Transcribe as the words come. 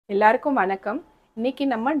எல்லாருக்கும் வணக்கம். இன்னைக்கு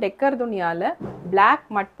நம்ம டெக்கர் துனியால Black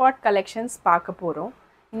mud pot collections பார்க்க போறோம்.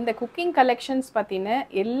 இந்த குக்கிங் கலெக்ஷன்ஸ் பத்தின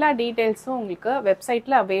எல்லா டீடைல்ஸும் உங்களுக்கு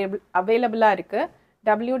வெப்சைட்ல அவேலபிளா இருக்கு.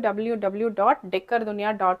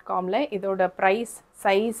 www.decorduniya.comல இதோட பிரைஸ்,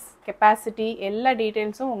 சைஸ், கெபாசிட்டி எல்லா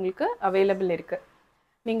டீடைல்ஸும் உங்களுக்கு அவேலபிள் இருக்கு.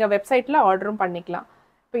 நீங்க வெப்சைட்ல ஆர்டரும் பண்ணிக்கலாம்.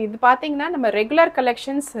 இப்போ இது பாத்தீங்கன்னா நம்ம ரெகுலர்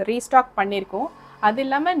கலெக்ஷன்ஸ் ரீஸ்டாக் பண்ணியிருக்கோம். அது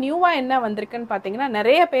இல்லாமல் நியூவாக என்ன வந்திருக்குன்னு பார்த்தீங்கன்னா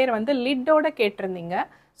நிறைய பேர் வந்து லிட்டோட கேட்டிருந்தீங்க.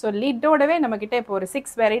 ஸோ லிட்டோடவே நம்மக்கிட்ட இப்போ ஒரு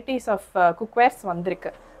 6 வெரைட்டிஸ் ஆஃப் குக்வேர்ஸ்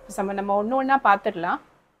வந்திருக்கு. நம்ம ஒன்று ஒன்றா பார்த்துடலாம்.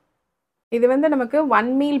 இது வந்து நமக்கு 1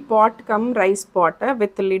 மீல் பாட் கம் ரைஸ் பாட்டு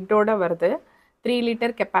வித் லிட்டோட வருது, 3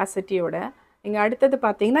 லிட்டர் கெப்பாசிட்டியோட. இங்கே அடுத்தது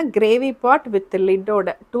பார்த்தீங்கன்னா கிரேவி பாட் வித் லிட்டோட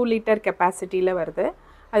 2 லிட்டர் கெப்பாசிட்டியில் வருது.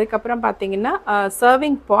 அதுக்கப்புறம் பார்த்தீங்கன்னா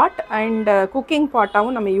சர்விங் பாட் அண்ட் குக்கிங்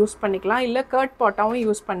பாட்டாகவும் நம்ம யூஸ் பண்ணிக்கலாம், இல்லை கர்ட் பாட்டாகவும்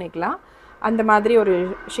யூஸ் பண்ணிக்கலாம். அந்த மாதிரி ஒரு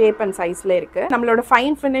ஷேப் அண்ட் சைஸில் இருக்குது. நம்மளோட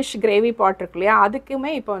ஃபைன் ஃபினிஷ் கிரேவி பாட் இருக்கு இல்லையா,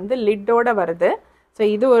 அதுக்குமே இப்போ வந்து லிட்டோட வருது. ஸோ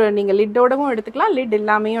இது ஒரு நீங்கள் லிட்டோடவும் எடுத்துக்கலாம், லிட்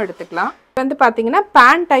இல்லாமையும் எடுத்துக்கலாம். இது வந்து பார்த்தீங்கன்னா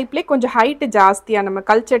பேன் டைப்லேயே கொஞ்சம் ஹைட்டு ஜாஸ்தியாக நம்ம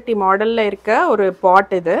கல்ச்சட்டி மாடலில் இருக்க ஒரு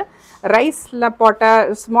பாட். இது ரைஸில் பாட்டை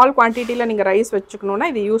ஸ்மால் குவான்டிட்டியில் நீங்கள் ரைஸ் வச்சுக்கணுன்னா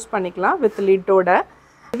இது யூஸ் பண்ணிக்கலாம் வித் லிட்டோட.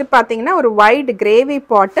 இது பார்த்தீங்கன்னா ஒரு வைட் கிரேவி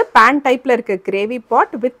பாட்டு, பேன் டைப்பில் இருக்க கிரேவி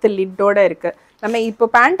பாட் வித் லிட்டோட இருக்குது. நம்ம இப்போ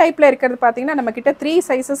பேன் டைப்பில் இருக்கிறது பார்த்தீங்கன்னா நம்மக்கிட்ட 3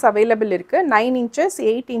 சைஸஸ் அவைலபிள் இருக்குது, 9 inches,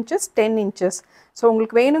 8 inches, 10 inches. ஸோ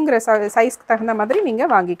உங்களுக்கு வேணுங்கிற சைஸ்க்கு தகுந்த மாதிரி நீங்கள்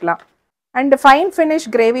வாங்கிக்கலாம். And fine finish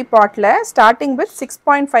gravy bottle starting with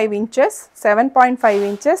 6.5 inches, 7.5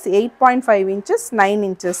 inches, 8.5 inches, 9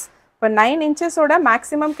 inches. இப்போ 9 inchஸோட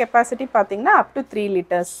மேக்ஸிமம் கெப்பாசிட்டி பார்த்தீங்கன்னா அப் டு 3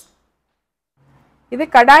 liters. இது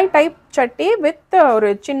கடாய் டைப் சட்டி வித் ஒரு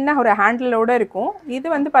சின்ன ஒரு ஹேண்டிலோடு இருக்கும். இது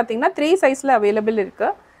வந்து பார்த்தீங்கன்னா 3 சைஸில் அவைலபிள்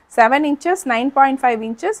இருக்குது, 7 inches, 9.5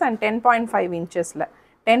 inches and 10.5 inchesல.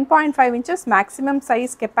 10.5 inches maximum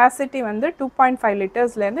size capacity வந்து 2.5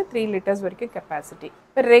 litersலேருந்து 3 liters வரைக்கும் கெப்பாசிட்டி.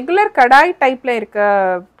 இப்போ ரெகுலர் கடாய் டைப்பில் இருக்க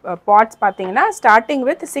பாட்ஸ் பார்த்தீங்கன்னா ஸ்டார்டிங்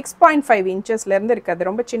வித் 6.5 inchesலேருந்து இருக்குது. அது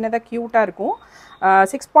ரொம்ப சின்னதாக க்யூட்டாக இருக்கும்.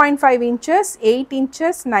 6.5 inches, 8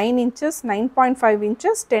 inches, 9 inches, 9.5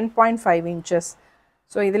 inches, 10.5 inches.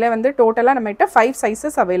 So இதில் வந்து டோட்டலாக நம்மகிட்ட 5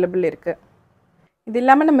 சைஸஸ் அவைலபிள் இருக்குது. இது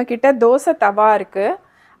இல்லாமல் நம்மக்கிட்ட தோசை தவா இருக்குது,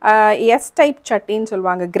 எஸ் டைப் சட்டின்னு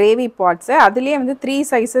சொல்லுவாங்க கிரேவி பாட்ஸு. அதுலேயே வந்து 3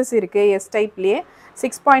 சைஸஸ் இருக்குது எஸ் டைப்லேயே,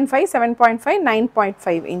 6.5, 7.5,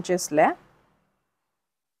 9.5 inchesல.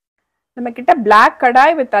 நம்மக்கிட்ட black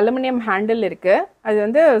kadai with aluminium handle இருக்குது. அது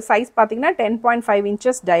வந்து சைஸ் பார்த்திங்கன்னா 10.5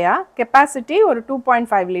 inches டயா, கெப்பாசிட்டி ஒரு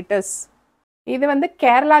 2.5 liters. இது வந்து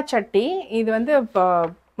கேரளா சட்டி. இது வந்து இப்போ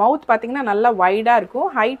மவுத் பார்த்திங்கன்னா நல்லா வைடாக இருக்கும்,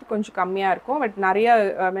 ஹைட் கொஞ்சம் கம்மியாக இருக்கும். பட் நிறைய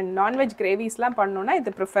நான்வெஜ் கிரேவிஸ்லாம் பண்ணோன்னா இது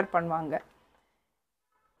ப்ரிஃபர் பண்ணுவாங்க.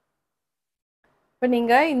 இப்போ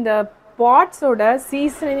நீங்கள் இந்த பாட்ஸோட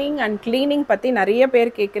சீசனிங் அண்ட் க்ளீனிங் பற்றி நிறைய பேர்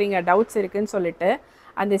கேட்குறீங்க, டவுட்ஸ் இருக்குதுன்னு சொல்லிட்டு.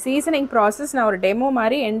 அந்த சீசனிங் ப்ராசஸ் நான் ஒரு டெமோ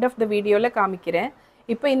மாதிரி எண்ட் ஆஃப் த வீடியோவில் காமிக்கிறேன்.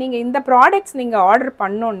 இப்போ நீங்கள் இந்த ப்ராடக்ட்ஸ் நீங்கள் ஆர்டர்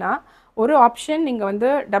பண்ணோன்னா ஒரு ஆப்ஷன் நீங்கள் வந்து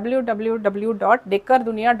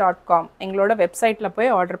www.decorduniya.com எங்களோட வெப்சைட்டில்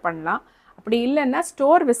போய் ஆர்டர் பண்ணலாம். அப்படி இல்லைன்னா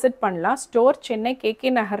ஸ்டோர் விசிட் பண்ணலாம். ஸ்டோர் சென்னை KK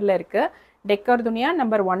நகரில் இருக்குது. டெக்கர் துனியா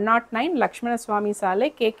நம்பர் 109 லக்ஷ்மணஸ்வாமி சாலை,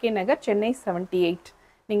 KK நகர், சென்னை 78.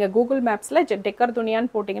 நீங்கள் கூகுள் மேப்ஸில் டெக்கர்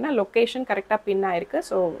துனியான்னு போட்டிங்கன்னா லொக்கேஷன் கரெக்டாக பின் ஆயிருக்கு.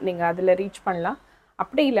 ஸோ நீங்கள் அதில் ரீச் பண்ணலாம்.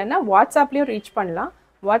 அப்படி இல்லைன்னா வாட்ஸ்அப்லேயும் ரீச் பண்ணலாம்.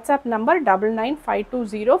 வாட்ஸ்அப் நம்பர்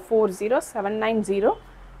 9952040790,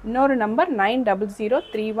 இன்னொரு நம்பர்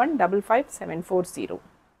 9003155740.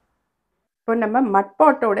 இப்போ நம்ம மட்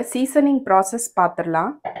பாட்டோட சீசனிங் ப்ராசஸ்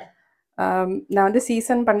பார்த்துடலாம். நான் வந்து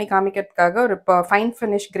சீசன் பண்ணி காமிக்கிறதுக்காக ஒரு ஃபைன்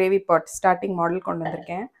ஃபினிஷ் கிரேவி பாட் ஸ்டார்டிங் மாடல் கொண்டு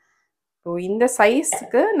வந்திருக்கேன். ஸோ இந்த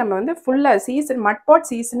சைஸ்க்கு நம்ம வந்து ஃபுல்லாக மட் பாட்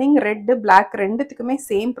சீசனிங் ரெட்டு பிளாக் ரெண்டுத்துக்குமே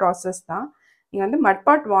சேம் ப்ராசஸ் தான். நீங்கள் வந்து மட்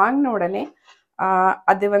பாட் வாங்கின உடனே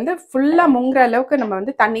அது வந்து ஃபுல்லாக முங்குற அளவுக்கு நம்ம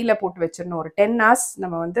வந்து தண்ணியில் போட்டு வச்சிடணும். ஒரு 10 hours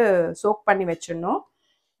நம்ம வந்து சோக் பண்ணி வச்சிடணும்.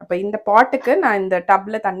 அப்போ இந்த பாட்டுக்கு நான் இந்த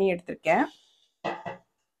டப்பில் தண்ணி எடுத்திருக்கேன்.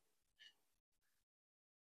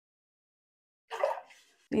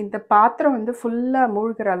 இந்த பாத்திரம் வந்து ஃபுல்லாக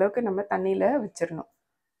மூழ்கிற அளவுக்கு நம்ம தண்ணியில் வச்சிடணும்.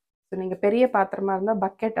 ஸோ நீங்கள் பெரிய பாத்திரமாக இருந்தால்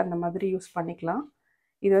பக்கெட் அந்த மாதிரி யூஸ் பண்ணிக்கலாம்.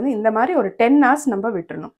 இது வந்து இந்த மாதிரி ஒரு 10 hours நம்ம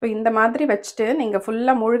விட்டுறணும். இப்போ இந்த மாதிரி வச்சுட்டு நீங்கள்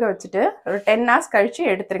ஃபுல்லாக மூழ்க வச்சுட்டு ஒரு 10 hours கழித்து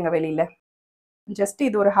எடுத்துருங்க வெளியில். ஜஸ்ட்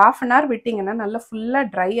இது ஒரு 1/2 hour விட்டிங்கன்னா நல்லா ஃபுல்லாக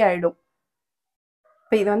ட்ரை ஆகிடும்.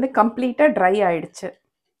 இப்போ இது வந்து கம்ப்ளீட்டாக ட்ரை ஆகிடுச்சு.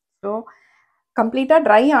 ஸோ கம்ப்ளீட்டாக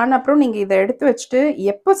ட்ரை ஆன அப்புறம் நீங்கள் இதை எடுத்து வச்சுட்டு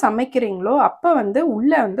எப்போ சமைக்கிறீங்களோ அப்போ வந்து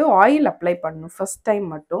உள்ளே வந்து ஆயில் அப்ளை பண்ணணும். ஃபர்ஸ்ட் டைம்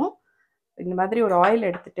மட்டும் இந்த மாதிரி ஒரு ஆயில்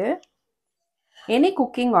எடுத்துட்டு, எனி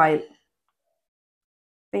குக்கிங் ஆயில்,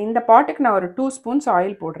 இந்த பாட்டுக்கு நான் ஒரு 2 spoons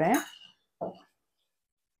ஆயில் போடுறேன்.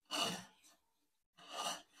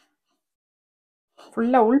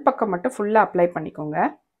 ஃபுல்லாக உள்பக்கம் மட்டும் ஃபுல்லாக அப்ளை பண்ணிக்கோங்க.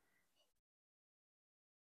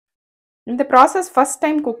 இந்த ப்ராசஸ் ஃபர்ஸ்ட்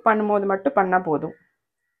டைம் குக் பண்ணும்போது மட்டும் பண்ணால் போதும்.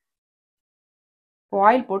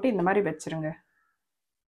 ஆயில் போட்டு இந்த மாதிரி வச்சுருங்க.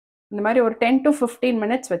 இந்த மாதிரி ஒரு 10 to 15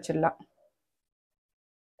 மினிட்ஸ் வச்சிடலாம்.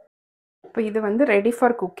 இப்போ இது வந்து ரெடி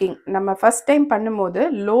ஃபார் குக்கிங். நம்ம ஃபர்ஸ்ட் டைம் பண்ணும்போது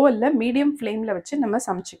லோவில் மீடியம் ஃப்ளேமில் வச்சு நம்ம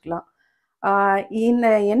சமைச்சிக்கலாம். இந்த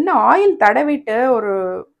எண்ணெய் ஆயில் தடவிட்டு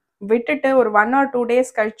விட்டுட்டு ஒரு 1 or 2 days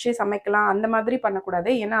கழிச்சு சமைக்கலாம் அந்த மாதிரி பண்ணக்கூடாது.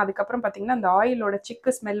 ஏன்னா அதுக்கப்புறம் பார்த்தீங்கன்னா அந்த ஆயிலோட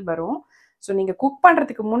சிக்கு ஸ்மெல் வரும். ஸோ நீங்கள் குக்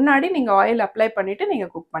பண்ணுறதுக்கு முன்னாடி நீங்கள் ஆயில் அப்ளை பண்ணிவிட்டு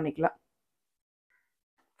நீங்கள் குக் பண்ணிக்கலாம்.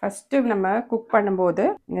 ஃபஸ்ட்டு நம்ம குக் பண்ணும்போது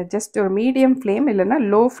ஜஸ்ட் ஒரு மீடியம் ஃப்ளேம் இல்லைன்னா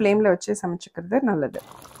லோ ஃப்ளேமில் வச்சு சமைச்சிக்கிறது நல்லது.